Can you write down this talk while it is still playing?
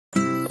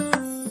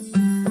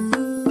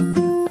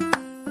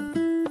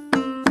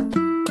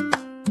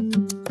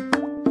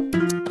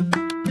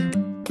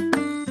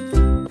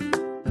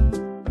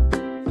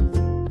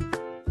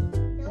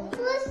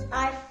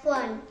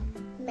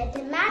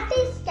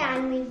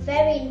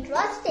very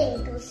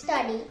interesting to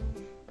study.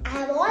 I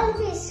have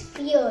always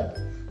feared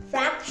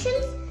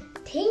fractions,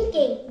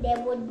 thinking they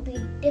would be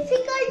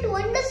difficult to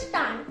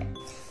understand.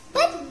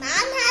 But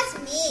man has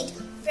made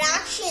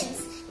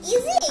fractions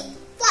easy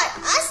for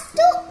us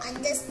to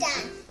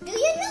understand. Do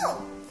you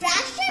know?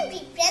 Fraction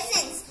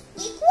represents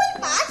equal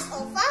parts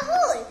of a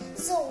whole.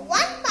 So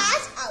one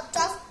part out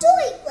of two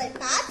equal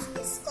parts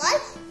is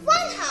called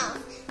 1/2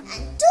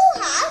 and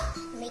 2/2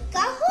 make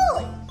a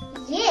whole.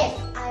 Yes,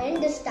 I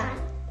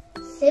understand.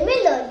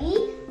 Similarly,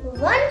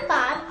 one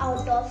part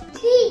out of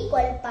three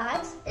equal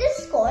parts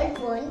is called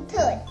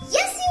 1/3.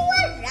 Yes, you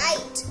are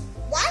right.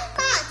 One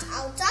part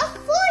out of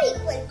four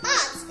equal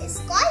parts is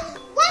called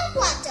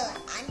 1/4.